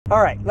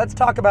All right, let's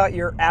talk about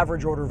your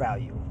average order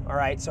value. All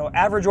right, so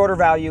average order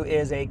value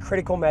is a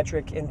critical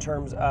metric in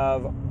terms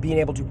of being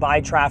able to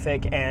buy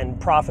traffic and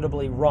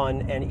profitably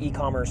run an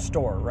e-commerce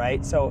store,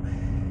 right? So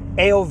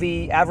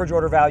AOV, average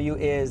order value,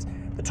 is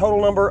the total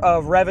number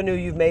of revenue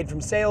you've made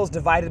from sales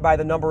divided by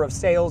the number of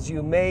sales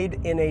you made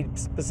in a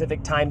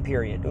specific time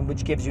period,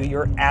 which gives you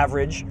your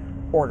average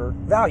order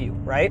value,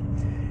 right?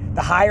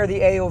 The higher the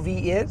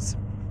AOV is,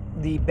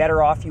 the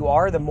better off you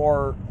are, the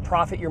more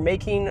profit you're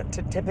making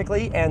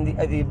typically, and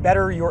the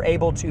better you're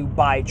able to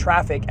buy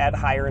traffic at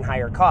higher and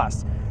higher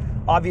costs.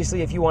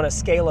 Obviously, if you want to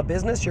scale a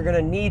business, you're going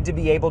to need to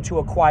be able to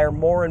acquire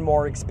more and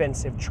more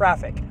expensive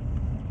traffic.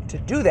 To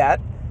do that,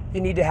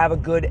 you need to have a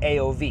good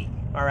AOV,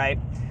 all right?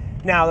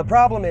 Now, the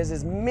problem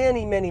is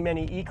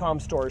many e-com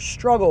stores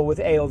struggle with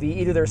AOV.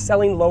 Either they're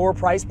selling lower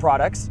priced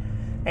products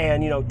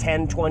and,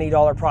 $10,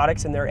 $20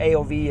 products, and their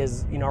AOV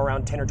is,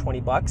 around 10 or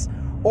 20 bucks,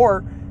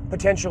 or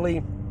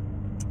potentially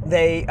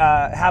they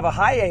have a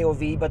high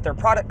AOV, but their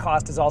product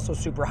cost is also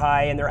super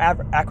high and their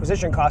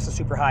acquisition cost is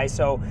super high,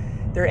 so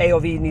their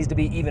AOV needs to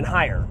be even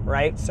higher,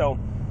 right? So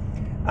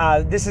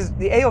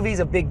the AOV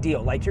is a big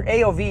deal. Like, your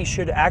AOV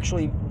should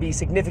actually be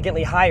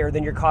significantly higher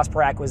than your cost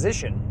per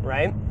acquisition,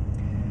 right?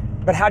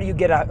 But how do you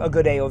get a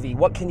good AOV?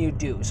 What can you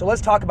do? So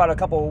let's talk about a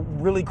couple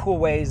really cool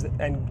ways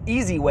and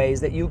easy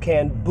ways that you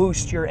can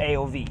boost your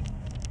AOV.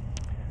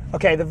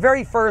 Okay, the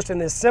very first and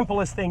the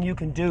simplest thing you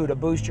can do to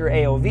boost your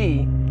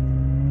AOV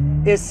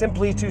is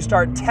simply to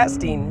start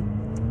testing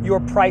your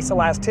price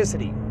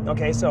elasticity.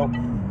 Okay, so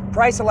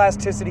price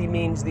elasticity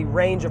means the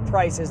range of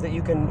prices that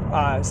you can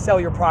sell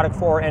your product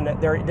for, and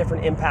there are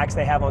different impacts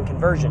they have on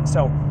conversion.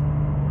 So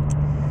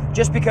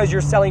just because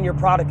you're selling your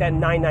product at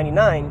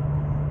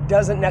 $9.99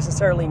 doesn't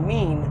necessarily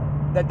mean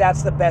that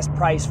that's the best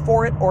price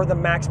for it or the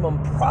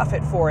maximum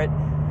profit for it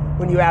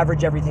when you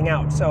average everything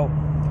out. So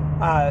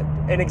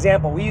an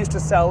example, we used to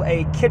sell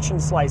a kitchen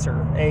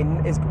slicer,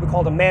 it's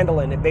called a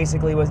mandolin. It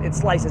basically it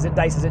slices, it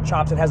dices, it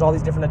chops, it has all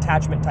these different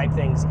attachment type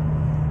things.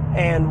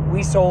 And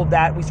we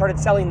started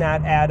selling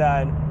that at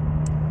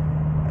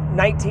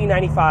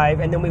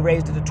 $19.95, and then we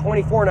raised it to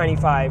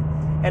 $24.95.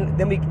 And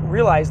then we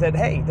realized that,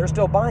 hey, they're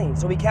still buying.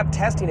 So we kept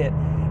testing it.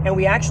 And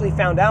we actually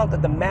found out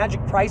that the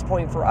magic price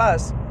point for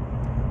us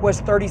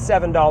was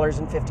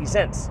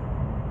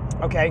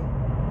 $37.50. Okay?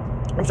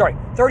 I'm sorry,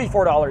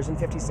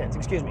 $34.50,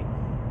 excuse me.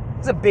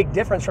 It's a big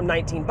difference from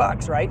 19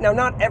 bucks, right? Now,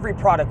 not every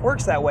product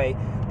works that way,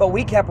 but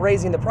we kept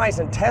raising the price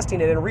and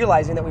testing it and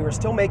realizing that we were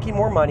still making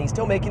more money,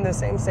 still making the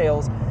same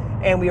sales,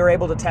 and we were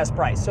able to test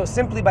price. So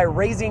simply by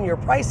raising your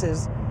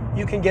prices,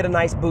 you can get a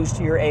nice boost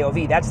to your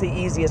AOV. That's the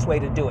easiest way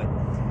to do it.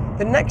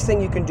 The next thing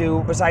you can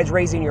do, besides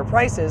raising your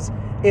prices,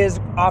 is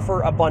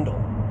offer a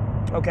bundle,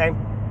 okay?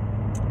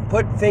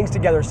 Put things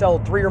together, sell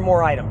 3 or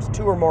more items,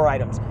 2 or more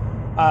items.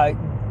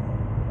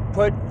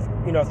 Put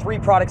 3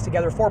 products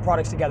together, 4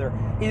 products together.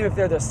 Even if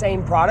they're the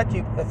same product,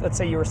 let's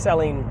say you were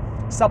selling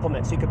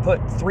supplements, you could put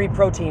 3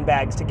 protein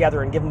bags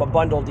together and give them a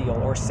bundle deal,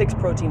 or 6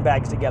 protein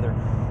bags together.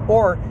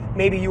 Or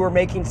maybe you were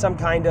making some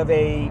kind of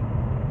a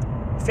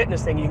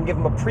fitness thing. You can give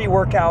them a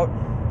pre-workout,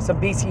 some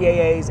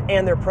BCAAs,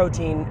 and their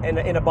protein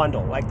in a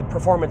bundle, like the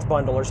performance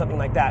bundle or something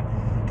like that.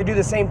 You could do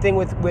the same thing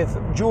with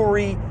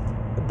jewelry,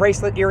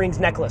 bracelet, earrings,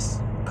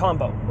 necklace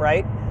combo,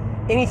 right?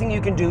 Anything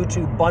you can do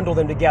to bundle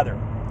them together.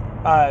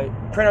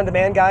 Print on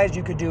demand, guys,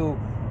 you could do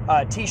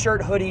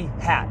t-shirt, hoodie,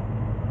 hat,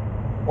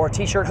 or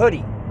t-shirt,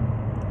 hoodie,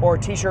 or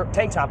t-shirt,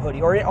 tank top,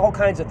 hoodie, or all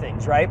kinds of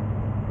things, right?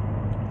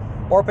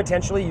 Or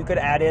potentially you could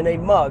add in a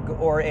mug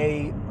or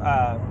a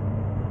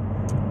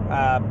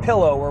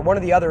pillow or one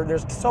of the other.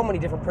 There's so many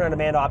different print on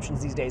demand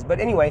options these days. But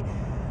anyway,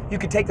 you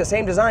could take the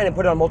same design and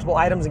put it on multiple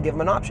items and give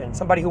them an option.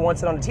 Somebody who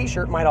wants it on a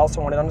t-shirt might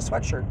also want it on a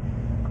sweatshirt.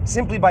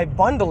 Simply by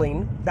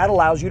bundling, that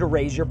allows you to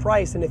raise your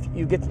price. And if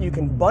you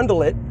can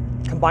bundle it,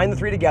 combine the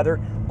 3 together,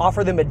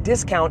 offer them a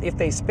discount if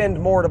they spend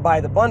more to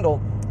buy the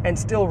bundle, and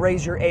still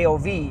raise your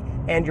AOV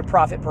and your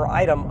profit per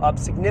item up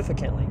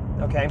significantly,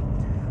 okay?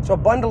 So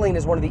bundling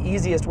is one of the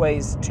easiest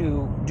ways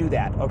to do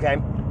that, okay?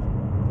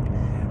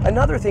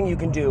 Another thing you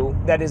can do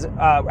that is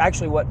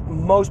actually what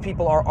most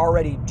people are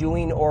already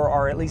doing, or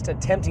are at least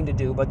attempting to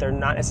do, but they're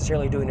not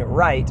necessarily doing it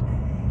right,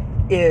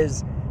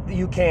 is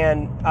you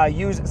can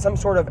use some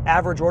sort of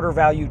average order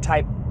value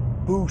type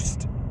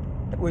boost,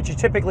 which is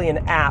typically an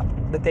app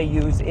that they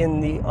use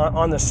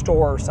on the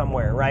store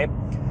somewhere, right?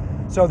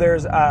 So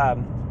there's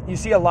you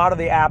see a lot of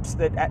the apps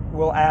that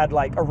will add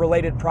like a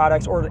related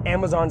products, or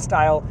Amazon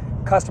style,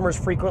 customers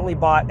frequently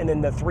bought, and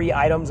then the 3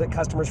 items that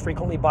customers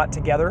frequently bought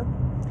together.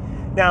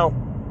 Now,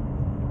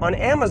 on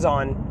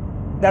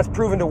Amazon, that's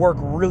proven to work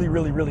really,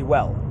 really, really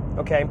well,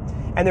 okay?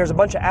 And there's a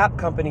bunch of app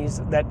companies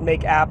that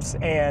make apps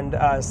and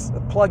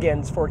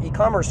plugins for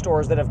e-commerce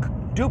stores that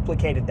have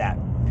duplicated that,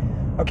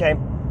 okay?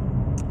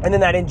 And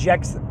then that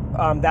injects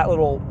that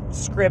little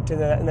script and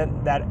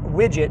then that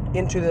widget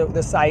into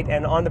the site,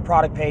 and on the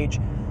product page,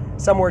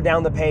 somewhere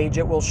down the page,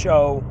 it will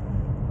show,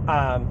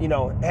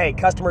 hey,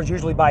 customers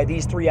usually buy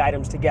these 3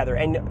 items together.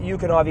 And you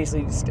can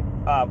obviously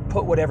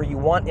put whatever you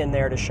want in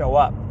there to show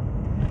up.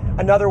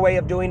 Another way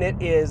of doing it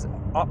is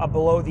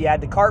below the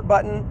add to cart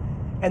button.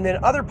 And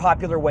then other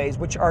popular ways,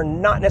 which are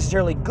not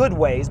necessarily good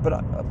ways, but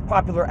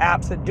popular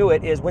apps that do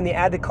it, is when the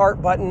add to cart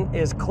button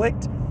is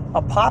clicked,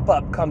 a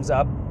pop-up comes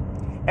up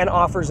and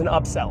offers an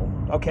upsell,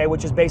 okay,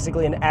 which is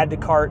basically an add to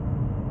cart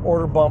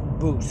order bump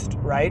boost,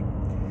 right?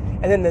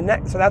 And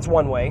then so that's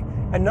one way.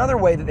 Another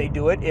way that they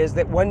do it is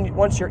that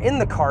once you're in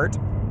the cart,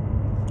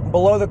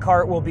 below the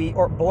cart will be,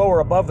 or below or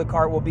above the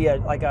cart will be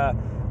like a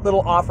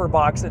little offer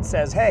box that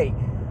says, hey,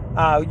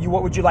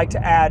 what would you like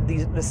to add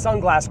the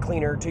sunglass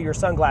cleaner to your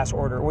sunglass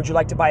order? Or would you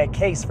like to buy a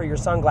case for your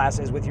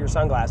sunglasses with your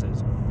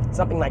sunglasses?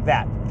 Something like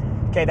that.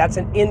 Okay, that's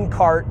an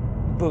in-cart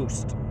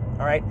boost,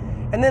 all right?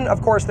 And then,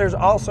 of course, there's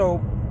also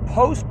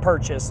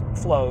post-purchase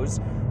flows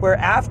where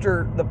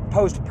after the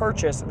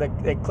post-purchase,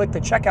 they click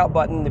the checkout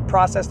button, they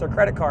process their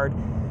credit card,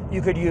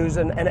 you could use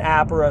an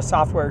app or a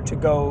software to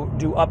go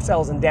do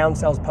upsells and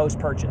downsells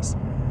post-purchase.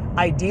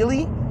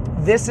 Ideally,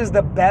 this is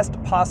the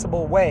best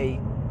possible way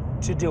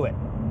to do it.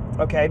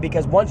 Okay,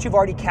 because once you've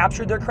already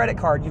captured their credit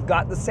card, you've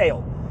got the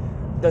sale.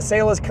 The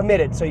sale is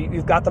committed, so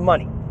you've got the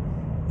money.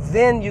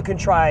 Then you can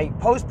try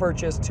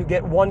post-purchase to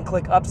get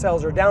one-click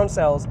upsells or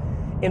downsells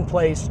in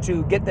place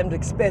to get them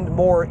to spend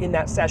more in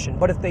that session.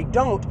 But if they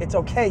don't, it's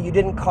okay. You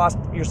didn't cost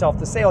yourself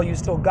the sale. You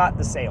still got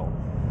the sale.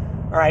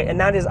 All right, and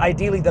that is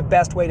ideally the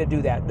best way to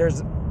do that.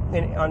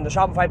 On the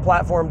Shopify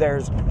platform,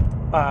 there's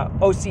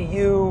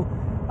OCU,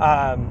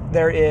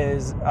 there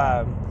is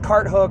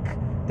Cart Hook,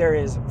 there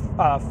is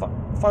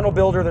Funnel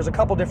Builder. There's a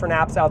couple different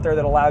apps out there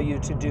that allow you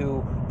to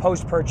do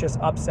post-purchase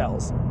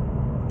upsells.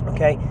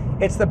 Okay,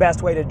 it's the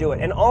best way to do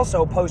it. And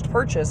also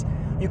post-purchase,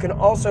 you can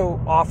also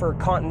offer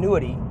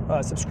continuity,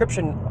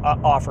 subscription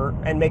offer,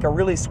 and make a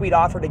really sweet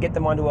offer to get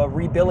them onto a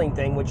rebilling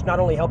thing, which not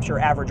only helps your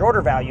average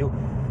order value,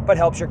 but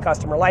helps your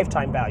customer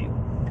lifetime value.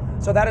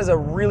 So that is a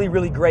really,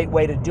 really great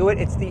way to do it.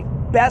 It's the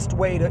best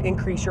way to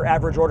increase your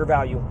average order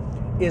value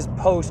is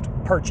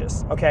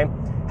post-purchase, okay?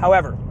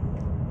 However,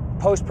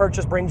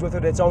 post-purchase brings with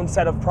it its own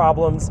set of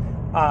problems.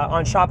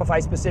 On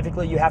Shopify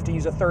specifically, you have to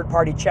use a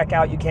third-party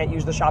checkout. You can't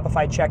use the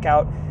Shopify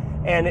checkout.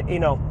 And,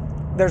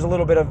 there's a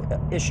little bit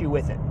of issue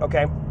with it,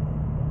 okay?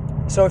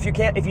 So if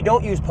you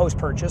don't use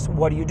post-purchase,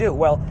 what do you do?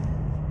 Well,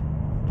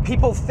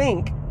 people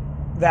think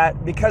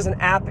that because an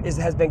app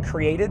has been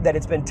created, that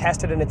it's been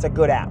tested and it's a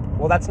good app.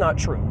 Well, that's not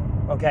true,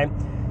 okay?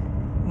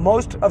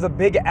 Most of the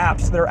big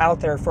apps that are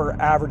out there for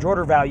average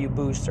order value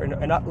boosts, and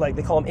like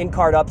they call them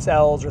in-cart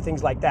upsells or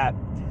things like that,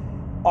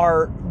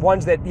 are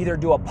ones that either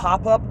do a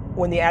pop-up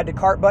when the add to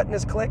cart button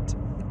is clicked,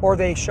 or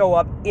they show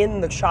up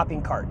in the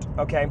shopping cart,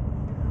 okay?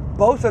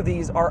 Both of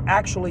these are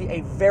actually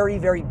a very,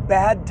 very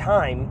bad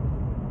time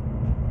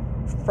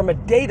from a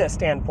data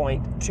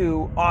standpoint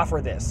to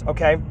offer this,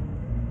 okay?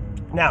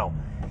 Now,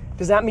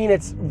 does that mean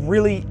it's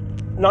really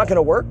not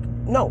gonna work?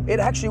 No, it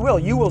actually will.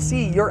 You will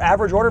see your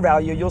average order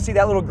value, you'll see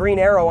that little green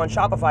arrow on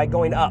Shopify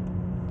going up.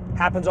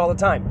 Happens all the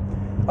time,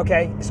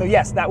 okay? So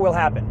yes, that will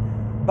happen.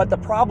 But the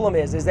problem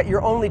is that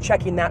you're only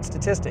checking that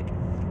statistic.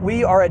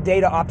 We are a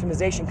data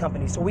optimization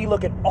company, so we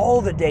look at all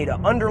the data,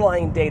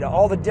 underlying data,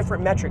 all the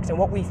different metrics, and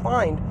what we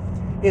find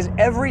is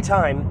every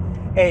time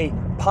a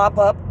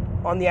pop-up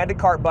on the add to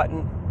cart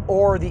button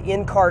or the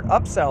in-cart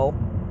upsell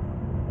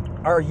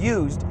are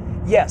used,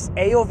 yes,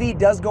 AOV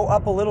does go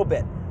up a little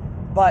bit,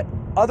 but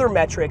other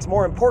metrics,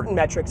 more important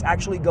metrics,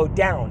 actually go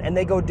down, and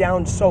they go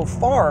down so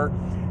far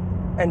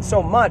and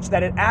so much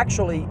that it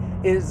actually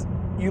is,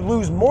 you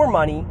lose more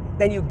money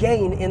than you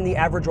gain in the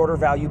average order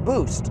value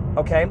boost,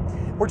 okay?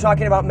 We're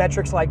talking about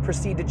metrics like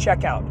proceed to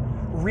checkout,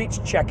 reach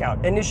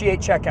checkout, initiate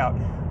checkout,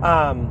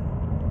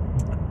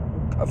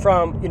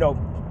 from,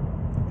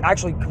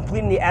 actually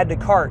completing the add to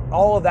cart,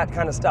 all of that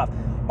kind of stuff.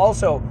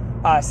 Also,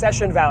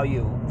 session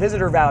value,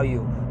 visitor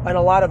value, and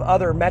a lot of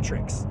other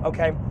metrics,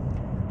 okay?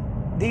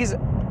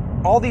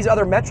 All these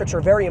other metrics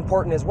are very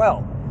important as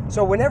well.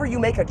 So whenever you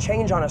make a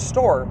change on a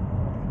store,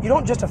 you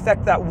don't just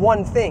affect that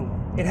one thing.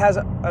 It has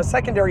a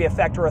secondary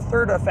effect or a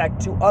third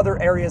effect to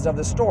other areas of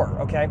the store,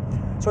 okay?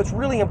 So it's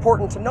really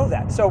important to know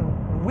that. So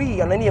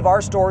we, on any of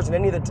our stores and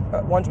any of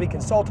the ones we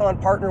consult on,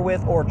 partner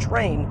with, or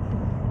train,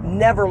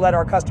 never let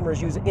our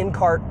customers use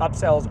in-cart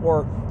upsells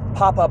or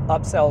pop-up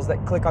upsells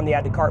that click on the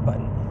add to cart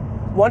button.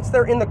 Once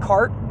they're in the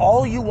cart,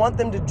 all you want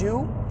them to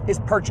do is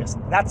purchase.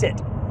 That's it,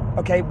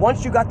 okay?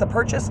 Once you got the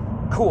purchase,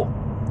 cool.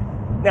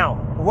 Now,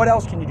 what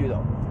else can you do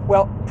though?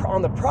 Well,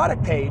 on the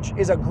product page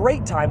is a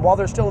great time while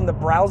they're still in the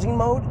browsing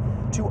mode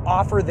to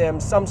offer them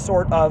some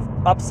sort of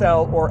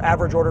upsell or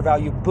average order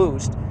value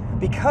boost,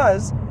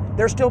 because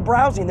they're still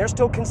browsing, they're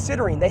still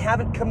considering, they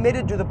haven't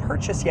committed to the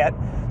purchase yet,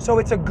 so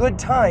it's a good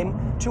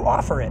time to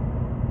offer it,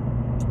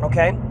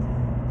 okay?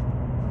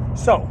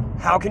 So,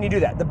 how can you do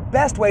that? The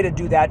best way to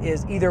do that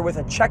is either with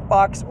a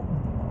checkbox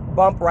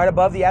bump right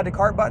above the add to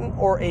cart button,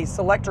 or a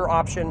selector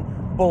option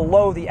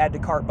below the add to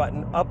cart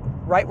button, up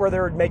right where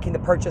they're making the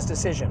purchase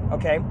decision,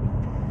 okay?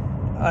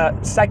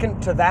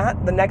 Second to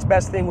that, the next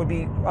best thing would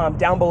be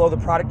down below the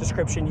product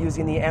description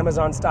using the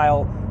Amazon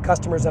style,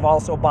 customers have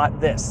also bought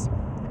this.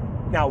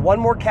 Now, one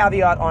more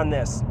caveat on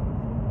this,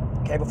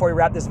 okay, before we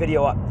wrap this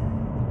video up.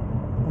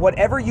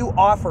 whatever you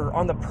offer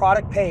on the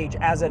product page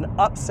as an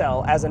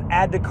upsell, as an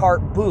add to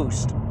cart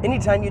boost,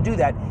 anytime you do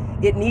that,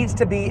 it needs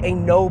to be a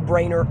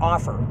no-brainer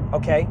offer,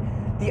 okay?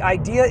 The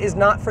idea is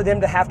not for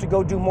them to have to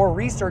go do more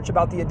research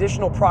about the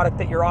additional product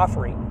that you're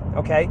offering,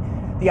 okay?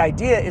 The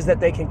idea is that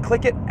they can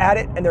click it, add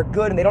it, and they're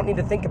good and they don't need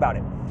to think about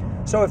it.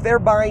 So if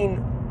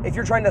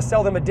you're trying to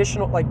sell them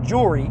additional like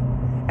jewelry,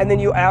 and then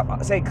you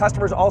say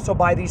customers also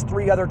buy these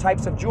 3 other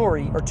types of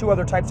jewelry or 2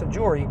 other types of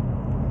jewelry,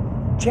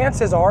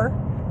 chances are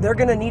they're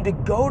gonna need to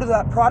go to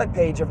that product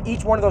page of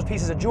each one of those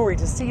pieces of jewelry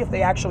to see if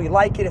they actually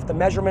like it, if the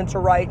measurements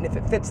are right, and if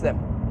it fits them,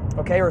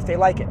 okay, or if they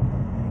like it.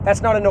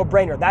 That's not a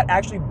no-brainer. That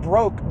actually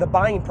broke the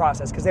buying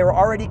process because they were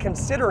already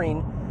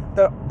considering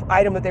the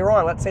item that they were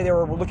on. Let's say they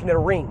were looking at a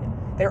ring.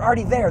 They were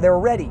already there, they were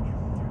ready.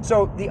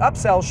 So the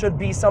upsell should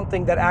be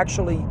something that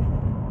actually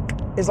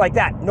is like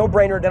that,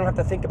 no-brainer, they don't have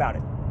to think about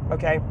it,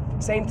 okay?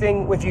 Same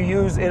thing if you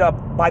use it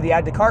up by the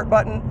add to cart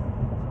button,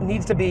 it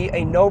needs to be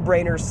a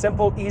no-brainer,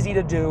 simple, easy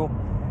to do,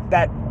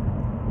 that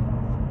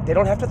they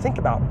don't have to think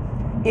about.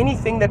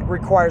 Anything that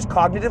requires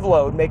cognitive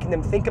load, making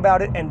them think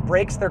about it and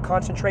breaks their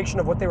concentration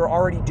of what they were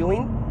already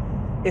doing,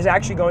 is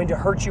actually going to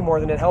hurt you more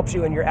than it helps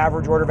you, and your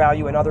average order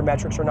value and other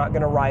metrics are not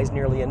gonna rise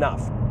nearly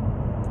enough,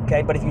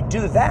 okay? But if you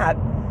do that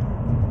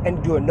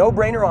and do a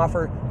no-brainer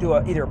offer, do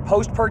either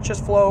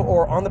post-purchase flow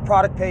or on the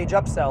product page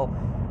upsell,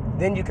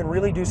 then you can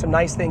really do some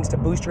nice things to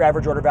boost your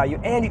average order value.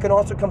 And you can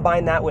also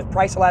combine that with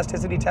price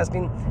elasticity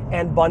testing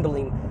and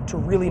bundling to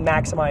really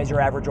maximize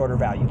your average order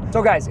value.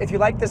 So guys, if you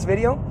like this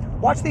video,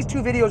 watch these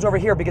 2 videos over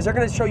here because they're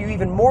gonna show you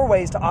even more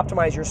ways to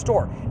optimize your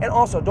store. And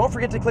also, don't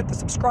forget to click the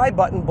subscribe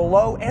button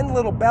below and the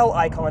little bell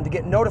icon to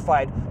get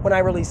notified when I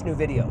release new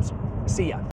videos. See ya.